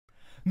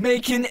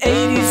Making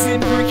 80s in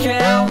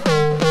Brickell,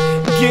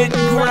 getting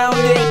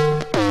grounded.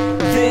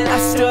 Then I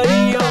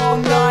study all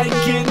night,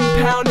 getting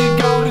pounded.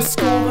 Go to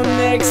school the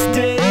next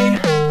day,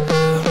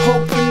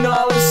 hoping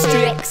all it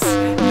sticks.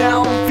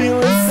 Now I'm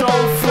feeling so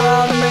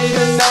fly. Made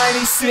a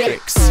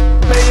 96,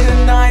 made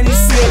a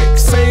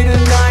 96, made a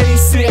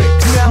 96.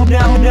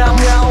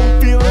 Now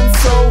I'm feeling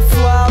so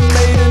fly.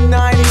 Made a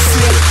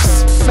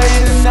 96,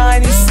 made a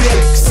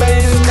 96,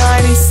 made a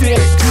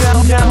 96.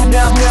 Now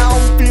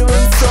I'm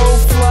feeling so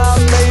fly.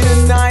 Made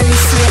a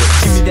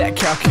 96. Give me that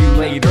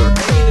calculator,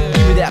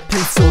 give me that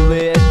pencil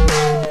lid.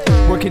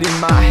 Work it in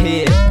my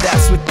head,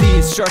 that's what the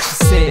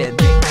instructions said.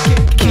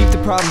 Keep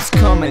the problems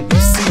coming, you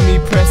see me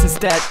pressing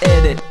stat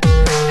edit.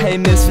 Hey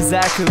Miss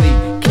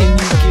Fisackerly, can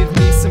you give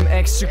me some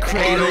extra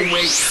credit?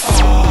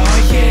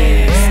 Oh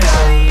yeah.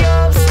 Study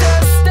up,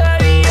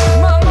 study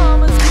up. My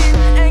mama's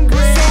getting angry,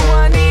 so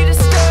I need to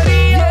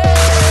study up.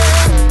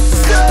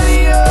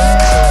 Study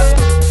up,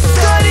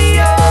 study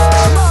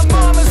up. My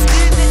mama's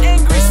getting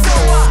angry, so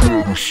I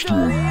need to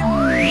study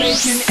up.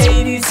 Making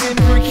 80s in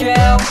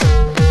Brickell,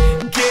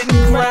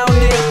 getting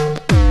grounded.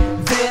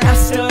 Then I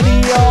study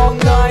all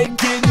night,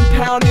 getting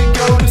pounded.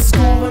 Go to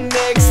school the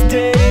next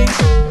day,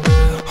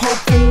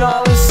 hoping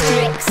all it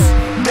sticks.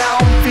 Now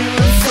I'm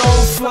feeling so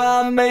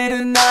fly. Made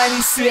a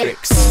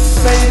 96,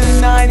 made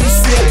a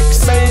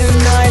 96, made a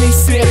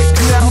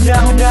 96. Now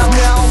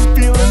I'm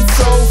feeling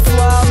so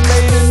fly.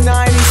 Made a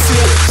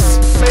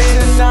 96, made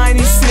a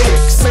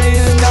 96, made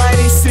a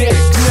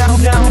 96. Now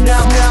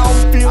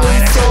I'm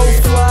feeling so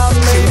fly.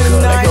 Made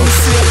a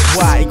 96.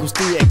 Y equals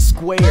 3x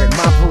squared,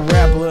 my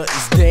parabola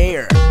is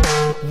there.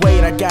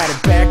 Wait, I got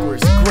it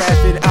backwards,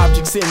 graphing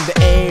objects in the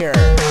air.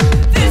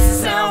 This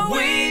is how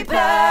we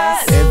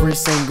pass Every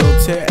single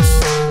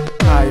test,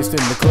 highest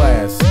in the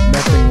class,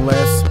 nothing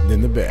less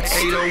than the best.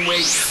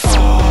 808.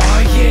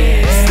 Oh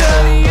yeah.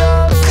 Study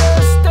up,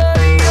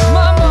 study up.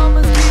 My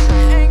mama's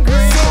getting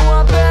angry, so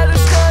I better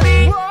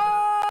study.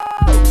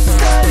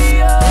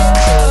 Study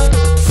up,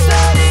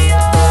 study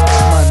up.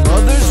 My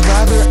mother's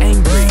rather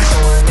angry. So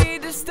I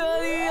need to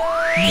study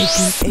up.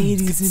 Making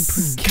 80s in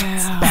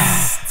Brickell,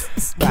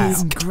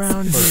 getting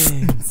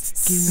grounded,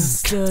 getting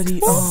study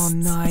all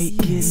night,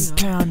 getting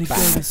pounded. Go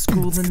to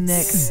school the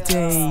next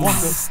day,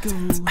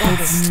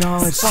 hoping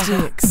knowledge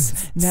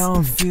sticks. Now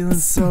I'm feeling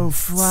so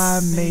fly.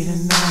 Made a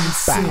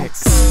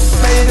 96,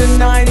 Made a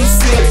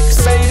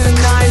 96, made a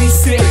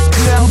 96.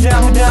 Now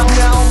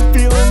I'm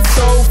feeling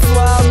so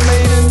fly.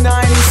 Made a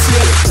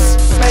 96,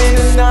 made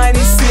a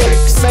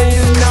 96, made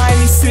a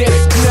 96.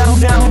 Now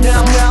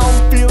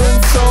I'm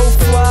feeling so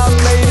fly.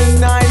 Made a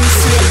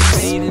 96.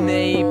 Made an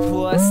A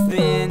plus,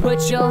 then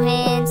Put your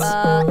hands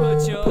up,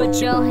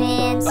 put your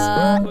hands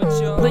up,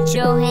 put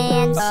your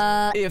hands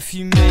up. If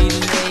you made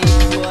an A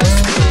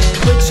plus, then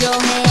Put your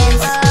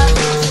hands up,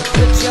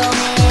 put your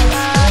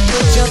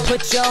hands up,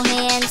 put your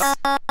hands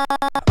up.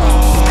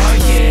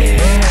 oh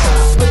yeah.